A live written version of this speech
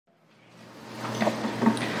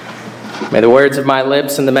May the words of my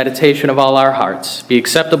lips and the meditation of all our hearts be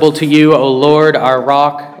acceptable to you, O Lord, our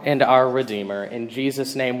rock and our Redeemer. In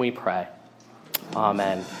Jesus' name we pray.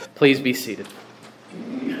 Amen. Please be seated.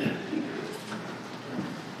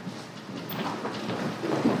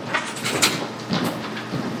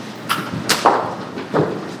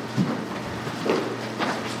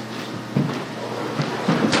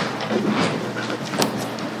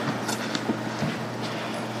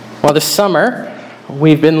 Well, this summer,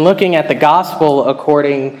 we've been looking at the gospel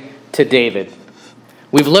according to David.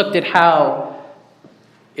 We've looked at how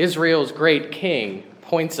Israel's great king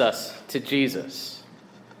points us to Jesus.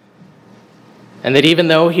 And that even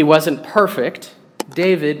though he wasn't perfect,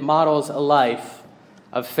 David models a life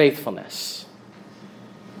of faithfulness.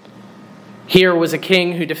 Here was a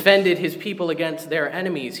king who defended his people against their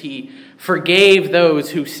enemies. He forgave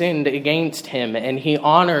those who sinned against him, and he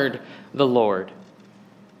honored the Lord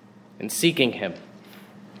in seeking him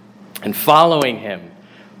and following him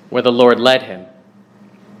where the Lord led him.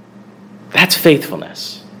 That's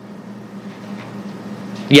faithfulness.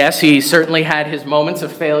 Yes, he certainly had his moments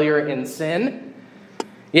of failure in sin.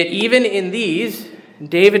 Yet even in these,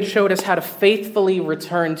 David showed us how to faithfully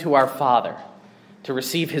return to our Father, to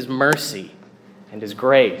receive his mercy and his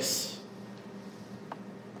grace.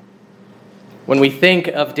 When we think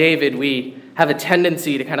of David, we have a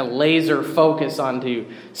tendency to kind of laser focus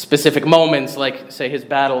onto specific moments, like, say, his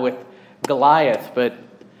battle with Goliath. But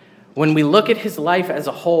when we look at his life as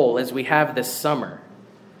a whole, as we have this summer,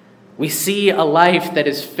 we see a life that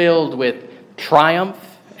is filled with triumph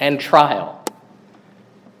and trial,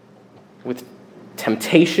 with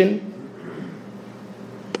temptation,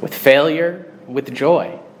 with failure, with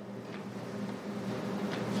joy.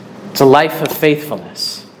 It's a life of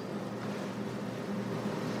faithfulness.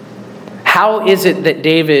 How is it that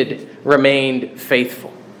David remained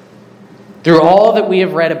faithful? Through all that we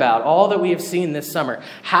have read about, all that we have seen this summer,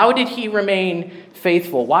 how did he remain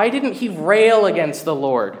faithful? Why didn't he rail against the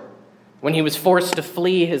Lord when he was forced to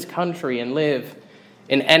flee his country and live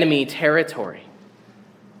in enemy territory?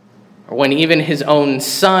 Or when even his own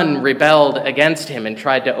son rebelled against him and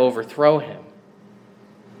tried to overthrow him?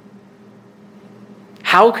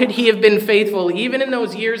 How could he have been faithful even in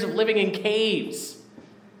those years of living in caves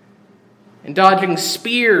and dodging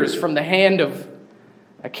spears from the hand of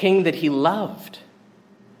a king that he loved?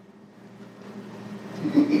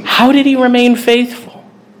 How did he remain faithful?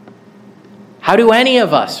 How do any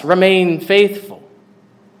of us remain faithful?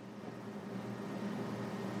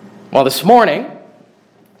 Well, this morning,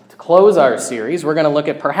 to close our series, we're going to look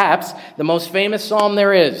at perhaps the most famous psalm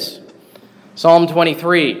there is, Psalm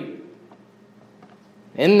 23.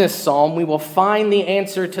 In this psalm, we will find the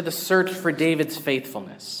answer to the search for David's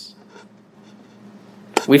faithfulness.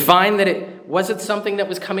 We find that it wasn't something that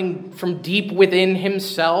was coming from deep within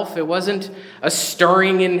himself. It wasn't a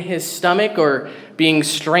stirring in his stomach or being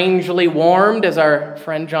strangely warmed, as our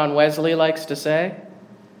friend John Wesley likes to say.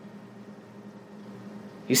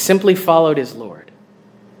 He simply followed his Lord,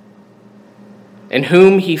 in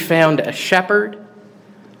whom he found a shepherd,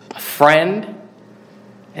 a friend,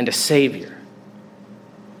 and a Savior.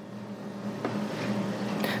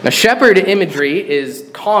 Now, shepherd imagery is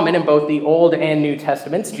common in both the Old and New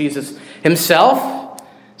Testaments. Jesus himself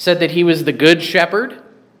said that he was the good shepherd,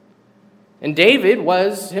 and David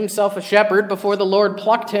was himself a shepherd before the Lord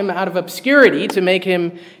plucked him out of obscurity to make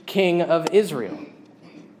him king of Israel.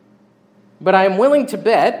 But I am willing to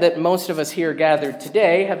bet that most of us here gathered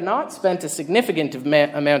today have not spent a significant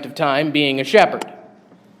amount of time being a shepherd,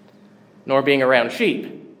 nor being around sheep.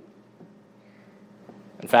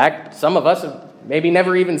 In fact, some of us have maybe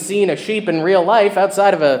never even seen a sheep in real life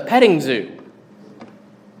outside of a petting zoo.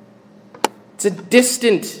 It's a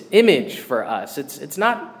distant image for us. It's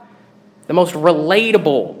not the most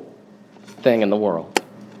relatable thing in the world.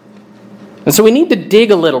 And so we need to dig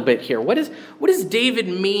a little bit here. What does David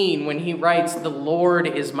mean when he writes, "The Lord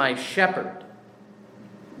is my shepherd"?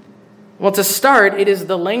 Well, to start, it is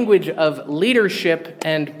the language of leadership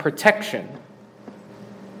and protection.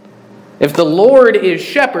 If the Lord is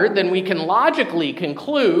shepherd, then we can logically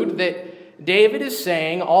conclude that David is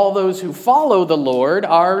saying all those who follow the Lord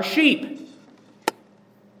are sheep.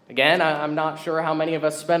 Again, I'm not sure how many of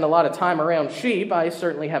us spend a lot of time around sheep. I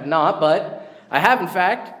certainly have not, but I have, in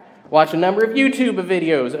fact, watched a number of YouTube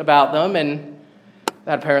videos about them, and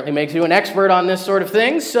that apparently makes you an expert on this sort of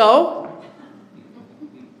thing. So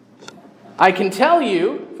I can tell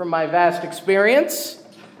you from my vast experience,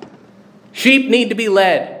 sheep need to be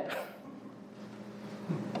led.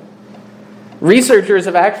 Researchers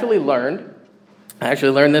have actually learned, I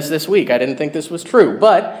actually learned this week, I didn't think this was true,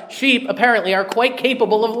 but sheep apparently are quite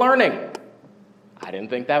capable of learning. I didn't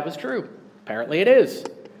think that was true. Apparently it is.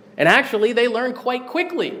 And actually, they learn quite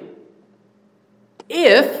quickly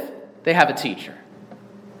if they have a teacher,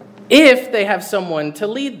 if they have someone to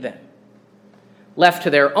lead them. Left to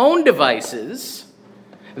their own devices,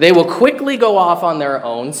 they will quickly go off on their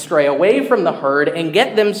own, stray away from the herd, and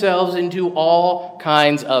get themselves into all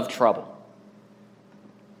kinds of trouble.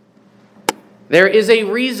 There is a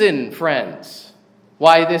reason, friends,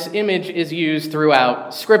 why this image is used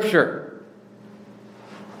throughout Scripture.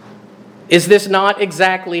 Is this not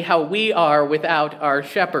exactly how we are without our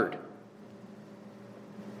shepherd?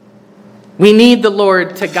 We need the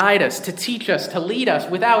Lord to guide us, to teach us, to lead us.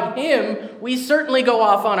 Without him, we certainly go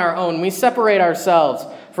off on our own. We separate ourselves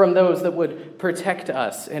from those that would protect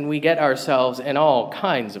us, and we get ourselves in all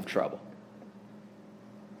kinds of trouble.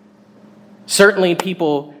 Certainly,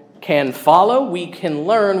 people can follow. We can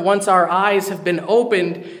learn once our eyes have been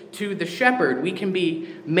opened to the shepherd. We can be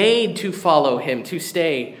made to follow him, to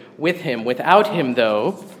stay with him. Without him,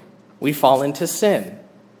 though, we fall into sin.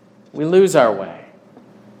 We lose our way.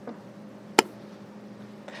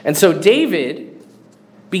 And so David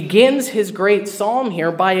begins his great psalm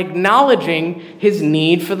here by acknowledging his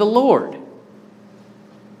need for the Lord.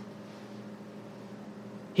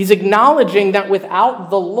 He's acknowledging that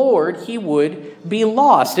without the Lord, he would be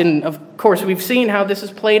lost. And of course, we've seen how this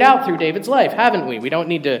has played out through David's life, haven't we? We don't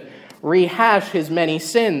need to rehash his many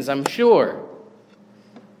sins, I'm sure.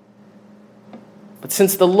 But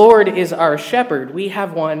since the Lord is our shepherd, we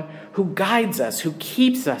have one who guides us, who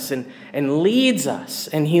keeps us and leads us.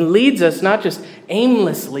 And he leads us not just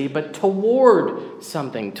aimlessly, but toward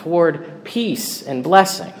something, toward peace and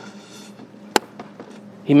blessing.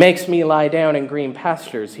 He makes me lie down in green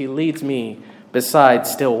pastures. He leads me beside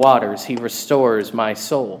still waters. He restores my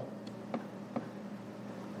soul. It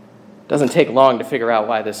doesn't take long to figure out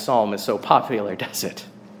why this psalm is so popular, does it?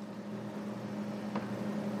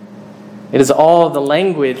 It is all the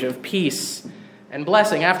language of peace and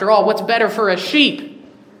blessing. After all, what's better for a sheep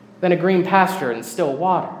than a green pasture and still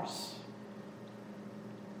waters?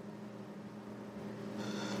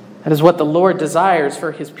 That is what the Lord desires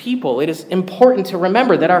for his people. It is important to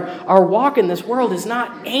remember that our walk in this world is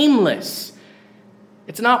not aimless.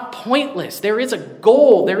 It's not pointless. There is a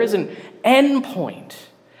goal. There is an end point.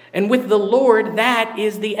 And with the Lord, that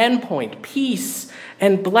is the end point, peace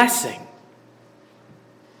and blessing.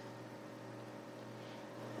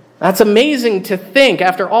 That's amazing to think,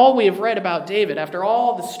 after all we have read about David, after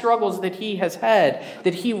all the struggles that he has had,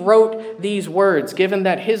 that he wrote these words, given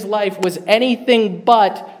that his life was anything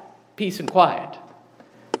but peace and quiet.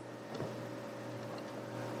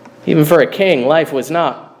 Even for a king, life was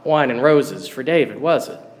not wine and roses for David, was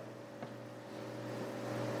it?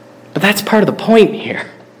 But that's part of the point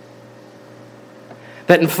here.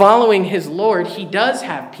 That in following his Lord, he does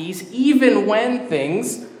have peace, even when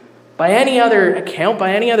things, by any other account,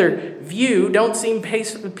 by any other view, don't seem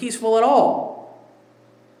peaceful at all.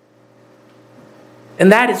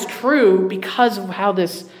 And that is true because of how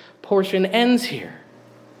this portion ends here.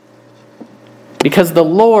 Because the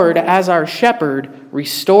Lord, as our shepherd,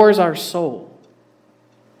 restores our soul.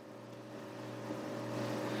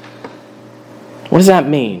 What does that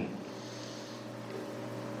mean?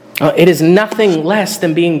 It is nothing less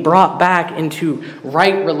than being brought back into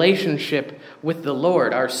right relationship with the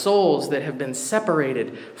Lord. Our souls that have been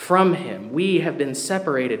separated from him. We have been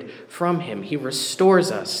separated from him. He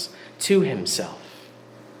restores us to himself.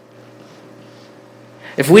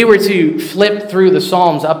 If we were to flip through the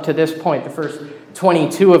Psalms up to this point, the first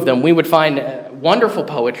 22 of them, we would find wonderful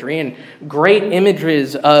poetry and great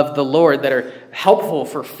images of the Lord that are helpful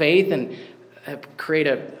for faith and create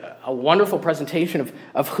a wonderful presentation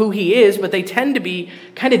of who he is, but they tend to be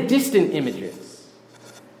kind of distant images.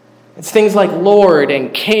 It's things like Lord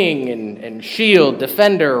and King and shield,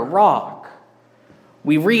 defender, rock.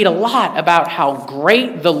 We read a lot about how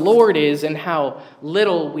great the Lord is and how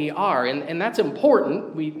little we are. And that's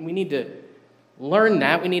important. We need to learn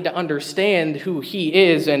that. We need to understand who he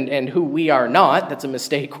is and who we are not. That's a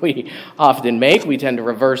mistake we often make. We tend to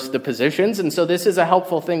reverse the positions. And so this is a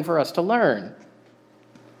helpful thing for us to learn.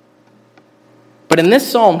 But in this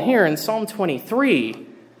psalm here, in Psalm 23,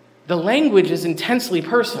 the language is intensely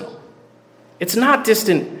personal. It's not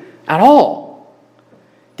distant at all.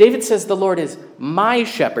 David says the Lord is my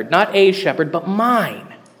shepherd, not a shepherd, but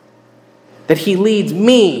mine. That he leads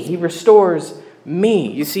me, he restores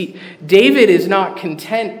me. You see, David is not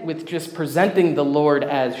content with just presenting the Lord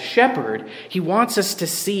as shepherd. He wants us to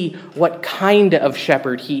see what kind of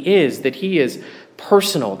shepherd he is, that he is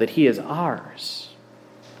personal, that he is ours.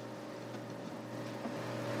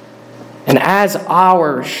 And as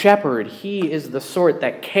our shepherd, he is the sort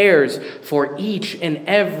that cares for each and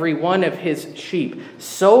every one of his sheep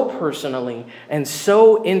so personally and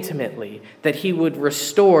so intimately that he would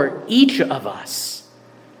restore each of us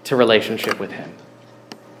to relationship with him.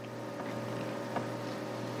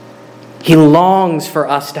 He longs for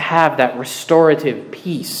us to have that restorative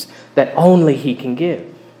peace that only he can give.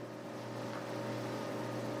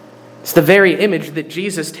 It's the very image that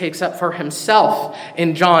Jesus takes up for himself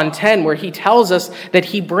in John 10, where he tells us that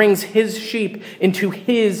he brings his sheep into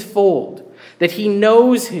his fold, that he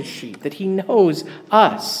knows his sheep, that he knows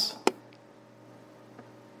us.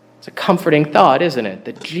 It's a comforting thought, isn't it,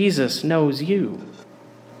 that Jesus knows you.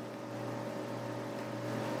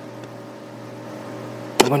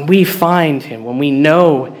 And when we find him, when we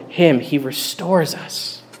know him, he restores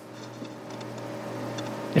us.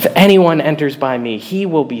 If anyone enters by me, he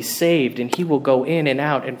will be saved, and he will go in and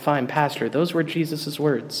out and find pasture. Those were Jesus'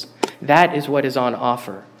 words. That is what is on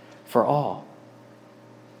offer for all.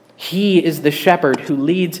 He is the shepherd who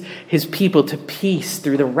leads his people to peace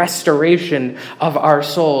through the restoration of our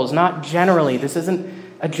souls. Not generally. This isn't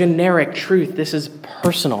a generic truth. This is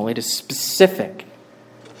personal. It is specific.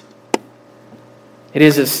 It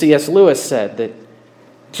is, as C.S. Lewis said, that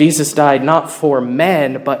Jesus died not for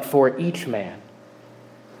men, but for each man.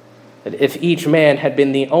 That if each man had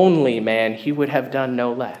been the only man, he would have done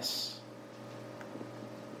no less.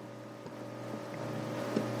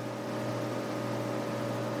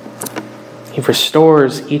 He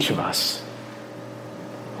restores each of us.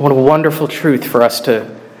 What a wonderful truth for us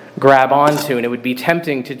to grab onto, and it would be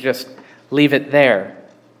tempting to just leave it there.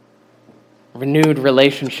 Renewed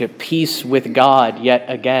relationship, peace with God yet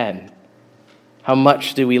again. How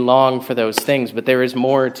much do we long for those things? But there is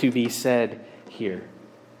more to be said here.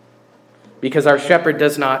 Because our shepherd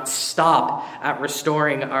does not stop at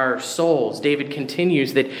restoring our souls. David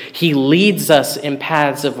continues that he leads us in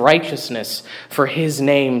paths of righteousness for his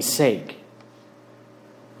name's sake.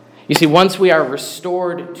 You see, once we are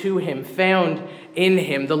restored to him, found in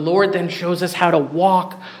him, the Lord then shows us how to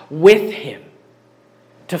walk with him,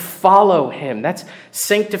 to follow him. That's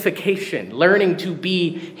sanctification, learning to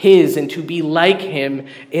be his and to be like him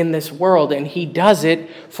in this world. And he does it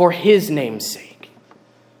for his name's sake.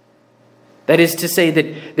 That is to say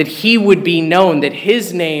that he would be known, that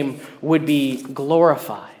his name would be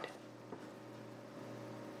glorified.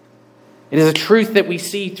 It is a truth that we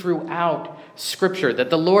see throughout Scripture, that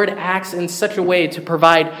the Lord acts in such a way to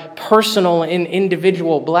provide personal and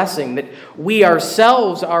individual blessing, that we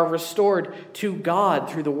ourselves are restored to God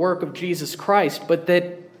through the work of Jesus Christ, but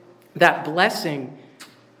that blessing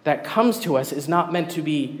that comes to us is not meant to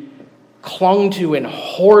be clung to and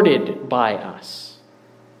hoarded by us.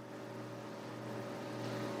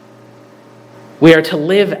 We are to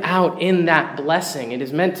live out in that blessing. It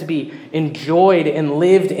is meant to be enjoyed and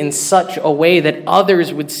lived in such a way that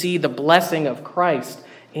others would see the blessing of Christ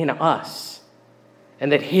in us,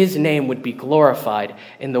 and that his name would be glorified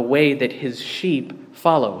in the way that his sheep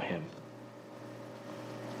follow him.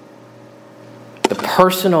 The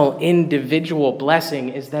personal, individual blessing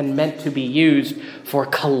is then meant to be used for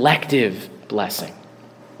collective blessing.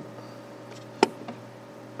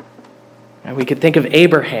 And we could think of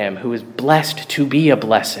Abraham, who was blessed to be a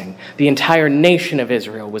blessing. The entire nation of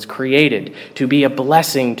Israel was created to be a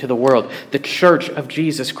blessing to the world. The church of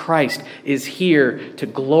Jesus Christ is here to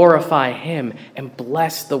glorify him and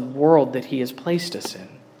bless the world that he has placed us in.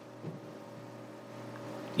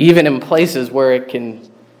 Even in places where it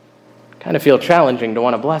can kind of feel challenging to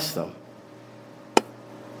want to bless them.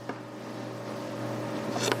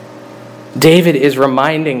 David is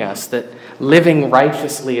reminding us that living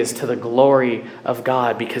righteously is to the glory of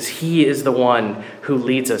God, because he is the one who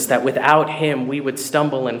leads us, that without him we would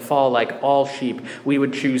stumble and fall like all sheep. We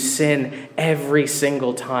would choose sin every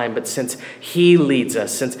single time. But since he leads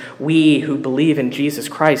us, since we who believe in Jesus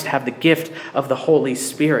Christ have the gift of the Holy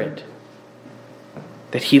Spirit,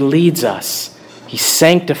 that he leads us, he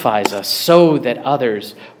sanctifies us so that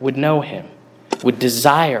others would know him, would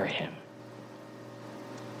desire him.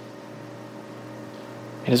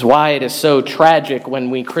 It is why it is so tragic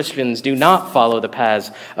when we Christians do not follow the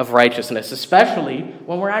paths of righteousness, especially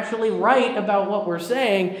when we're actually right about what we're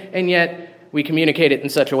saying, and yet we communicate it in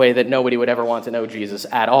such a way that nobody would ever want to know Jesus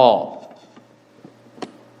at all.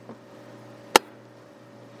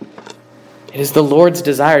 It is the Lord's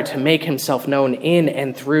desire to make himself known in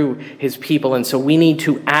and through his people, and so we need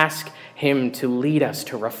to ask him to lead us,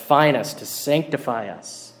 to refine us, to sanctify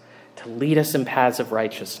us, to lead us in paths of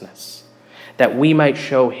righteousness, that we might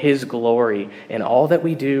show his glory in all that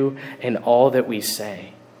we do and all that we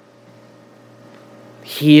say.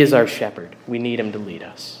 He is our shepherd. We need him to lead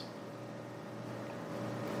us.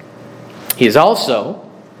 He is also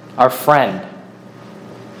our friend.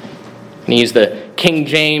 And use the King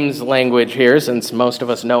James language here, since most of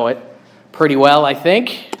us know it pretty well, I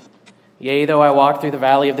think. Yea, though I walk through the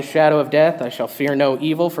valley of the shadow of death, I shall fear no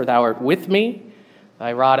evil, for thou art with me.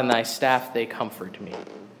 Thy rod and thy staff, they comfort me.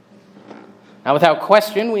 Now, without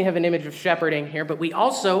question, we have an image of shepherding here, but we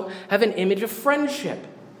also have an image of friendship.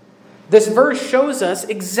 This verse shows us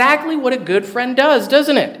exactly what a good friend does,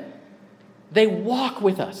 doesn't it? They walk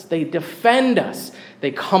with us, they defend us,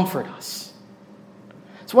 they comfort us.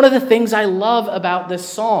 It's one of the things I love about this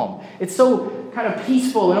psalm. It's so kind of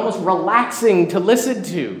peaceful and almost relaxing to listen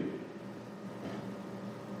to.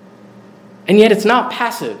 And yet it's not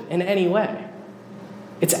passive in any way.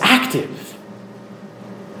 It's active.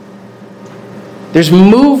 There's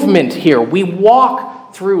movement here. We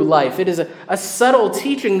walk through life. It is a subtle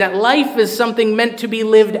teaching that life is something meant to be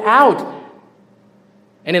lived out.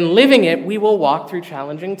 And in living it, we will walk through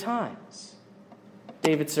challenging times.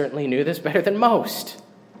 David certainly knew this better than most.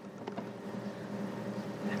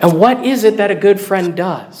 And what is it that a good friend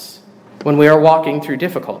does when we are walking through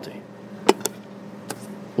difficulty?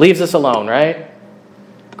 Leaves us alone, right?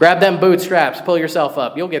 Grab them bootstraps, pull yourself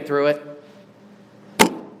up. You'll get through it.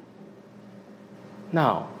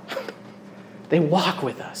 No. They walk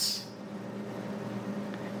with us.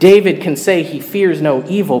 David can say he fears no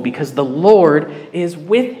evil because the Lord is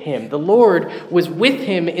with him. The Lord was with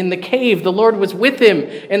him in the cave. The Lord was with him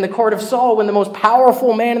in the court of Saul when the most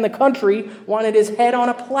powerful man in the country wanted his head on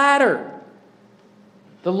a platter.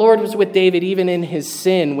 The Lord was with David even in his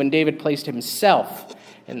sin when David placed himself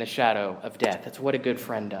in the shadow of death. That's what a good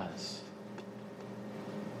friend does.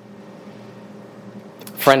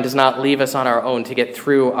 A friend does not leave us on our own to get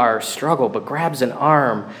through our struggle, but grabs an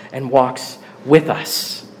arm and walks with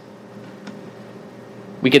us.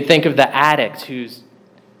 We could think of the addict who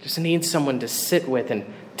just needs someone to sit with and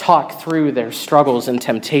talk through their struggles and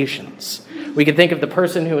temptations. We could think of the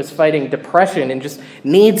person who is fighting depression and just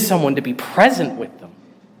needs someone to be present with them.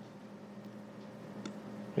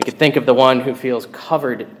 We could think of the one who feels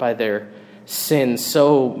covered by their sin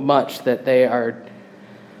so much that they are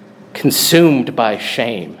consumed by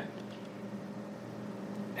shame.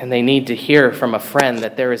 And they need to hear from a friend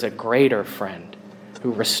that there is a greater friend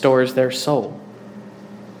who restores their soul.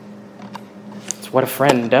 It's what a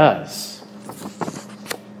friend does.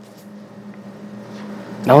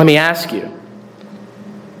 Now let me ask you,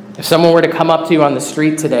 if someone were to come up to you on the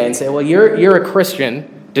street today and say, well, you're a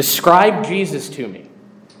Christian, describe Jesus to me.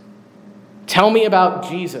 Tell me about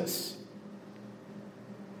Jesus.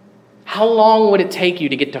 How long would it take you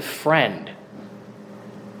to get to friend?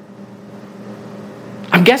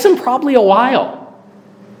 I'm guessing probably a while.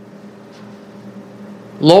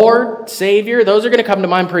 Lord, Savior, those are going to come to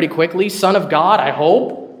mind pretty quickly. Son of God, I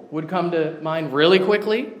hope, would come to mind really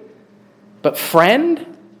quickly. But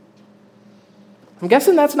friend? I'm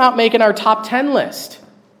guessing that's not making our top 10 list.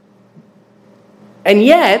 And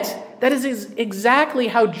yet, that is exactly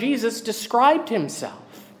how Jesus described himself.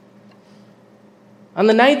 On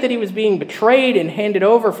the night that he was being betrayed and handed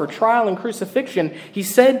over for trial and crucifixion, he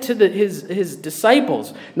said to his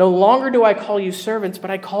disciples, "No longer do I call you servants,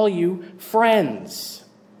 but I call you friends."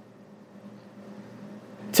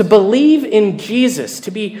 To believe in Jesus,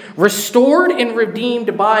 to be restored and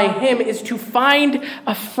redeemed by him, is to find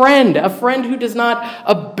a friend who does not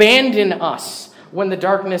abandon us when the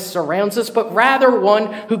darkness surrounds us, but rather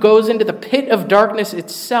one who goes into the pit of darkness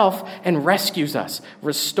itself and rescues us,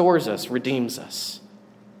 restores us, redeems us.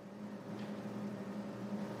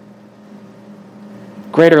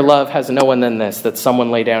 Greater love has no one than this, that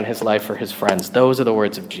someone lay down his life for his friends. Those are the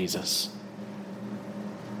words of Jesus.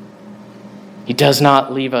 He does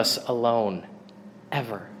not leave us alone,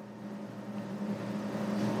 ever.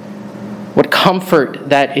 What comfort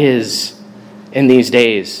that is in these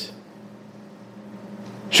days.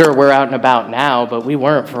 Sure, we're out and about now, but we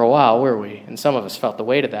weren't for a while, were we? And some of us felt the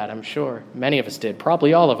weight of that, I'm sure. Many of us did,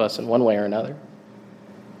 probably all of us in one way or another.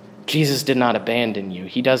 Jesus did not abandon you.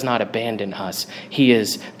 He does not abandon us. He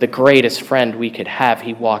is the greatest friend we could have.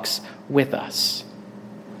 He walks with us.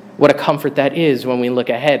 What a comfort that is when we look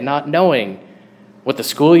ahead, not knowing what the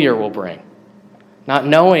school year will bring, not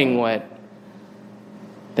knowing what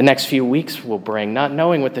the next few weeks will bring, not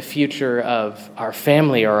knowing what the future of our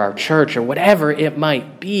family or our church or whatever it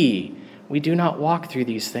might be. We do not walk through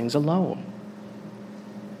these things alone.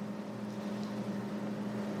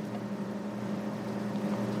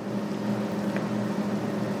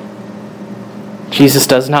 Jesus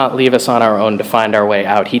does not leave us on our own to find our way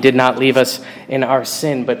out. He did not leave us in our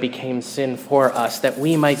sin, but became sin for us, that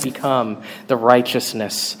we might become the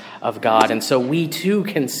righteousness of God. And so we too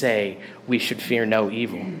can say we should fear no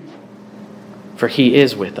evil. for he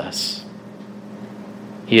is with us.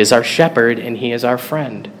 He is our shepherd and he is our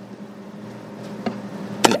friend.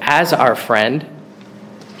 And as our friend,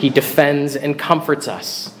 he defends and comforts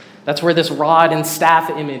us. That's where this rod and staff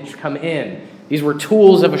image come in. These were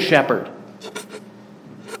tools of a shepherd.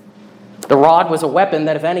 The rod was a weapon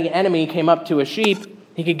that if any enemy came up to a sheep,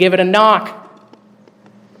 he could give it a knock.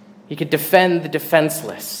 He could defend the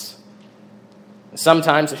defenseless.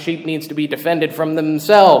 Sometimes a sheep needs to be defended from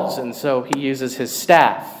themselves, and so he uses his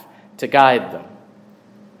staff to guide them.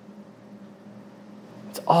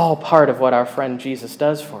 It's all part of what our friend Jesus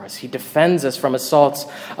does for us. He defends us from assaults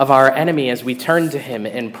of our enemy as we turn to him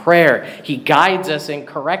in prayer. He guides us and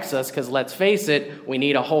corrects us because, let's face it, we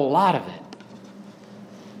need a whole lot of it.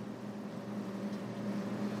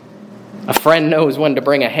 A friend knows when to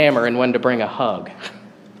bring a hammer and when to bring a hug.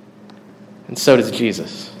 And so does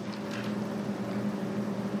Jesus.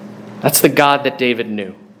 That's the God that David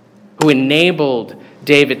knew, who enabled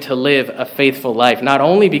David to live a faithful life, not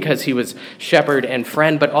only because he was shepherd and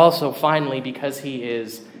friend, but also, finally, because he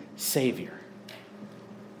is Savior.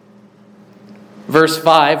 Verse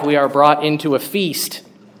 5, we are brought into a feast.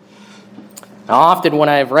 Now, often when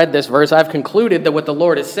I have read this verse, I've concluded that what the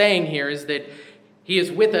Lord is saying here is that he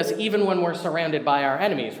is with us even when we're surrounded by our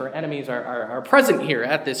enemies, for enemies are present here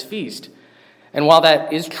at this feast. And while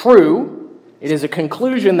that is true, it is a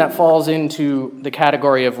conclusion that falls into the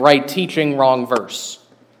category of right teaching, wrong verse.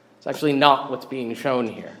 It's actually not what's being shown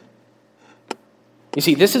here. You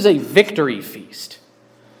see, this is a victory feast.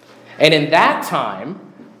 And in that time,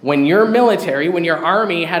 when your military, when your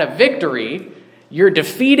army had a victory, your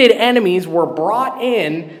defeated enemies were brought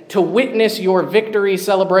in to witness your victory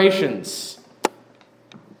celebrations.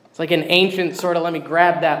 It's like an ancient sort of, let me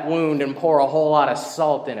grab that wound and pour a whole lot of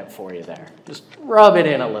salt in it for you there. Just rub it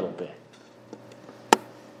in a little bit.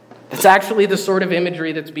 It's actually the sort of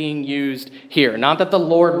imagery that's being used here. Not that the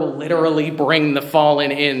Lord will literally bring the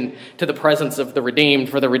fallen in to the presence of the redeemed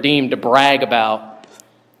for the redeemed to brag about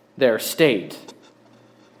their state.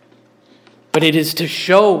 But it is to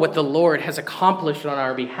show what the Lord has accomplished on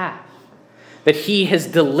our behalf. That he has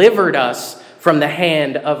delivered us from the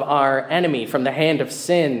hand of our enemy, from the hand of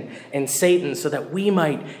sin and Satan, so that we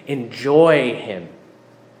might enjoy him.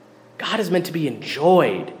 God is meant to be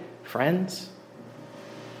enjoyed, friends.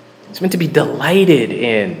 It's meant to be delighted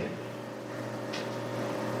in.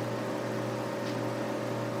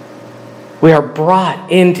 We are brought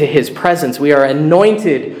into his presence. We are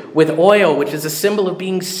anointed with oil, which is a symbol of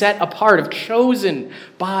being set apart, of chosen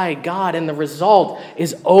by God. And the result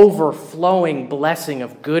is overflowing blessing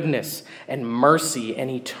of goodness and mercy and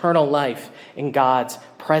eternal life in God's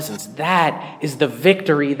presence. That is the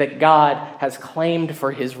victory that God has claimed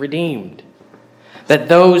for his redeemed. That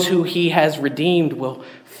those who he has redeemed will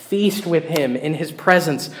feast with him in his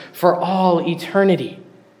presence for all eternity.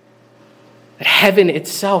 That heaven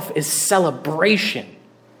itself is celebration.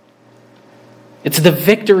 It's the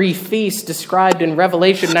victory feast described in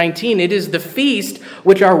Revelation 19. It is the feast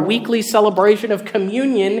which our weekly celebration of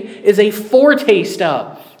communion is a foretaste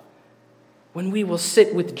of, when we will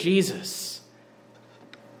sit with Jesus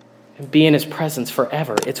and be in his presence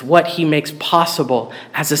forever. It's what he makes possible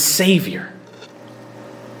as a Savior.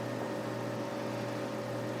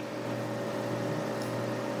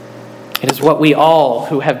 It is what we all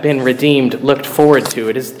who have been redeemed looked forward to.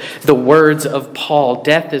 It is the words of Paul.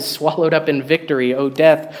 Death is swallowed up in victory. O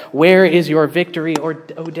death, where is your victory? Or,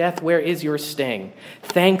 O death, where is your sting?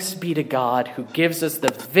 Thanks be to God who gives us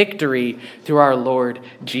the victory through our Lord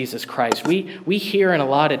Jesus Christ. We hear in a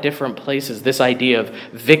lot of different places this idea of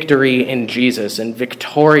victory in Jesus and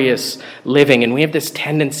victorious living. And we have this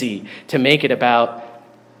tendency to make it about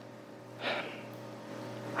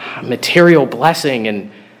material blessing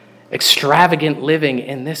and extravagant living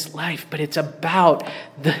in this life, but it's about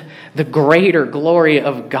the greater glory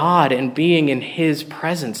of God and being in his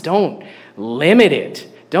presence. Don't limit it.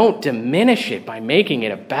 Don't diminish it by making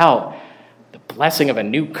it about the blessing of a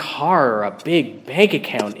new car or a big bank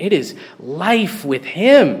account. It is life with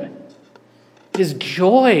him. It is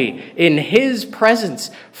joy in his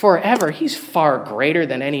presence forever. He's far greater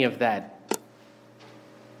than any of that.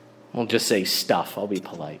 We'll just say stuff. I'll be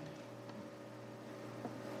polite.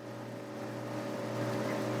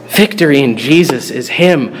 Victory in Jesus is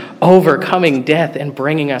him overcoming death and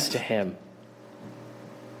bringing us to him.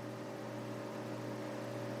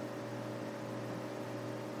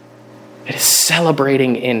 It is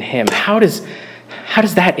celebrating in him. How does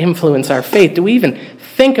that influence our faith? Do we even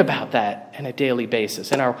think about that on a daily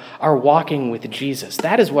basis in our walking with Jesus?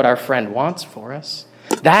 That is what our friend wants for us.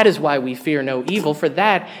 That is why we fear no evil, for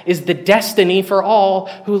that is the destiny for all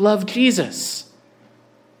who love Jesus.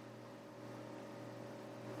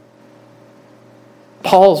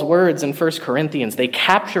 Paul's words in 1 Corinthians, they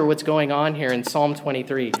capture what's going on here in Psalm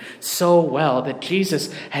 23 so well, that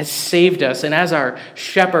Jesus has saved us, and as our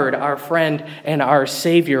shepherd, our friend, and our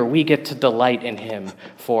Savior, we get to delight in him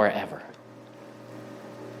forever.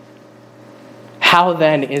 How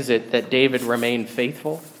then is it that David remained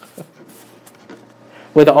faithful?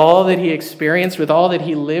 With all that he experienced, with all that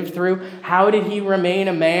he lived through, how did he remain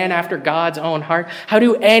a man after God's own heart? How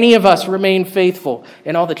do any of us remain faithful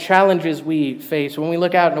in all the challenges we face when we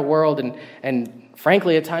look out in the world and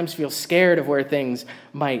frankly at times feel scared of where things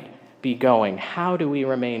might be going? How do we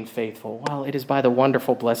remain faithful? Well, it is by the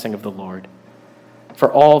wonderful blessing of the Lord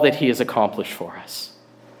for all that he has accomplished for us.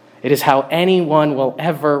 It is how anyone will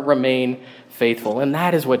ever remain faithful, and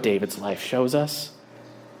that is what David's life shows us.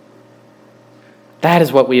 That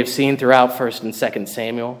is what we have seen throughout 1 and 2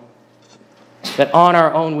 Samuel. That on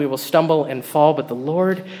our own we will stumble and fall, but the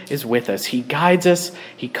Lord is with us. He guides us,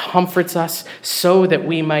 he comforts us, so that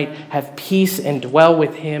we might have peace and dwell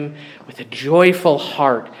with him with a joyful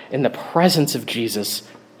heart in the presence of Jesus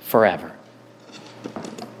forever.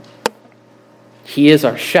 He is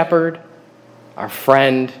our shepherd, our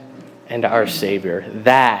friend, and our Savior.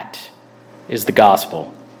 That is the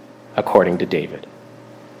gospel according to David.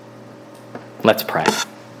 Let's pray.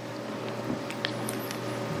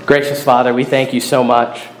 Gracious Father, we thank you so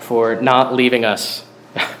much for not leaving us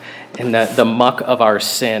in the muck of our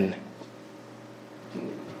sin.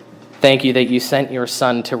 Thank you that you sent your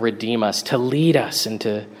Son to redeem us, to lead us, and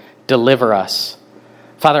to deliver us.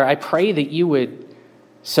 Father, I pray that you would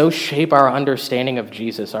so shape our understanding of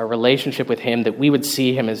Jesus, our relationship with him, that we would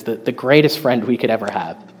see him as the greatest friend we could ever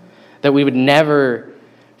have, that we would never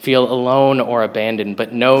feel alone or abandoned,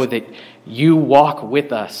 but know that you walk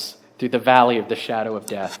with us through the valley of the shadow of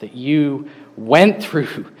death, that you went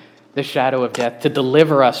through the shadow of death to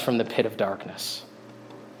deliver us from the pit of darkness.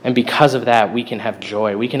 And because of that, we can have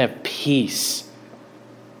joy, we can have peace.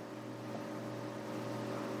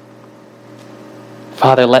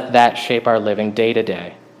 Father, let that shape our living day to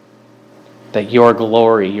day, that your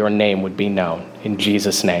glory, your name would be known. In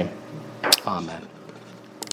Jesus' name, amen.